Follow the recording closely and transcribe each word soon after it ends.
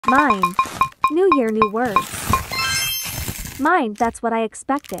Mind. New year, new words. Mind, that's what I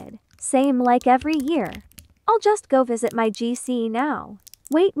expected. Same like every year. I'll just go visit my GC now.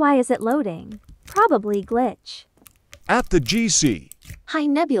 Wait, why is it loading? Probably glitch. At the GC. Hi,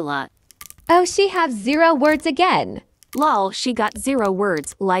 Nebula. Oh, she have 0 words again. Lol, she got 0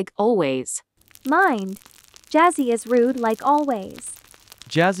 words, like always. Mind. Jazzy is rude like always.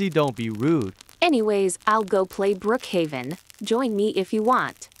 Jazzy, don't be rude. Anyways, I'll go play Brookhaven. Join me if you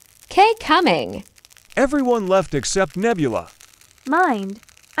want. K coming. Everyone left except Nebula. Mind.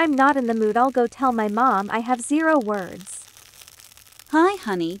 I'm not in the mood. I'll go tell my mom I have 0 words. Hi,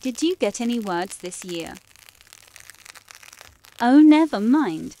 honey. Did you get any words this year? Oh, never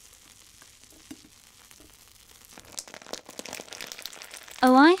mind.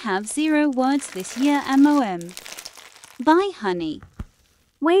 Oh, I have 0 words this year, MOM. Bye, honey.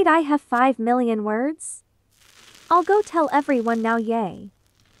 Wait, I have 5 million words? I'll go tell everyone now, yay.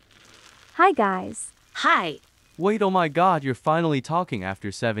 Hi, guys. Hi. Wait, oh my god, you're finally talking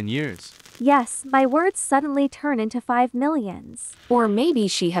after 7 years. Yes, my words suddenly turn into 5 millions. Or maybe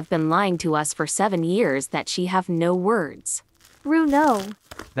she have been lying to us for 7 years that she have no words. No.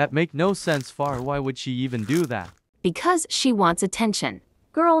 That make no sense, Far. Why would she even do that? Because she wants attention.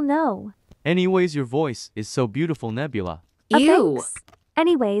 Girl, no. Anyways, your voice is so beautiful, Nebula. Ew. Thanks.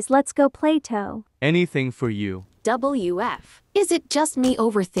 Anyways, let's go play Toe. Anything for you. WF. Is it just me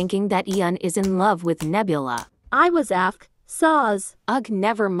overthinking that Ian is in love with Nebula? I was afk. Saws. Ugh,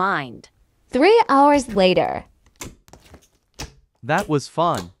 never mind. 3 hours later. That was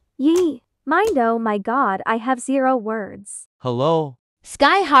fun. Yee. Mind, oh my god, I have 0 words. Hello?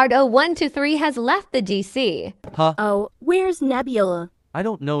 SkyHard0123 has left the GC. Huh? Oh, where's Nebula? I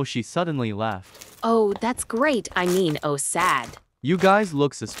don't know, she suddenly left. Oh, that's great. I mean, oh sad. You guys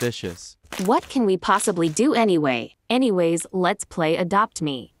look suspicious. What can we possibly do anyway? Anyways, let's play Adopt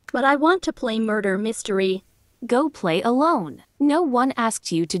Me. But I want to play Murder Mystery. Go play alone. No one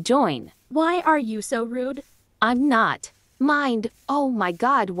asked you to join. Why are you so rude? I'm not. Mind. Oh my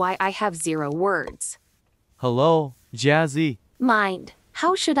god, why I have 0 words. Hello, Jazzy. Mind.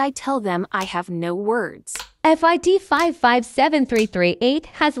 How should I tell them I have no words? FIT557338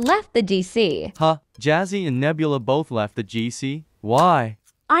 has left the GC. Huh? Jazzy and Nebula both left the GC? Why?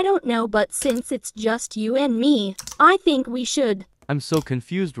 I don't know, but since it's just you and me, I think we should. I'm so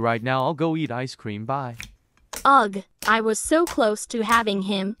confused right now. I'll go eat ice cream. Bye. Ugh, I was so close to having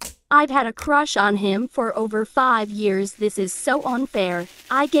him. I've had a crush on him for over 5 years. This is so unfair.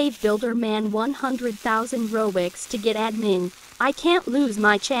 I gave Builderman 100,000 Robux to get admin. I can't lose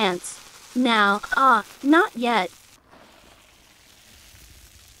my chance. Now, not yet.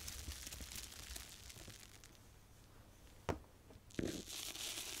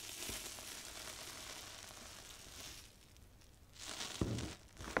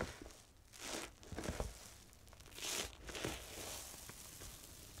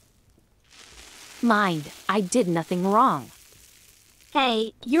 Mind. I did nothing wrong.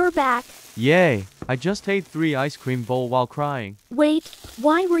 Hey, you're back. Yay! I just ate 3 ice cream bowl while crying. Wait,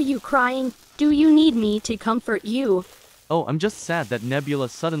 why were you crying? Do you need me to comfort you? Oh, I'm just sad that Nebula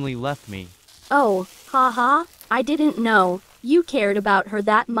suddenly left me. Oh, haha, I didn't know. You cared about her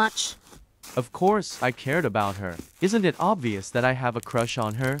that much. Of course, I cared about her. Isn't it obvious that I have a crush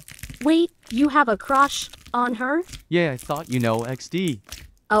on her? Wait, you have a crush on her? Yeah, I thought you know XD.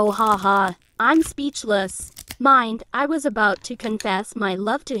 Oh haha, I'm speechless. Mind, I was about to confess my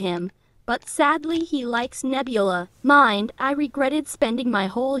love to him, but sadly he likes Nebula. Mind, I regretted spending my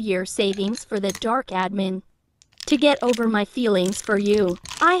whole year savings for the dark admin. To get over my feelings for you,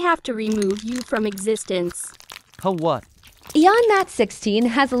 I have to remove you from existence. Huh, what? EonMat16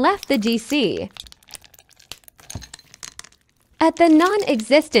 has left the GC. At the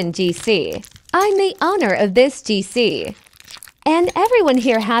non-existent GC, I'm the owner of this GC. And everyone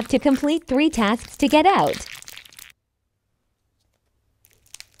here have to complete 3 tasks to get out.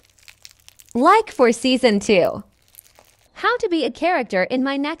 Like for Season 2. How to be a character in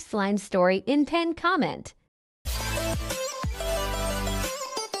my next Slime story in pinned comment.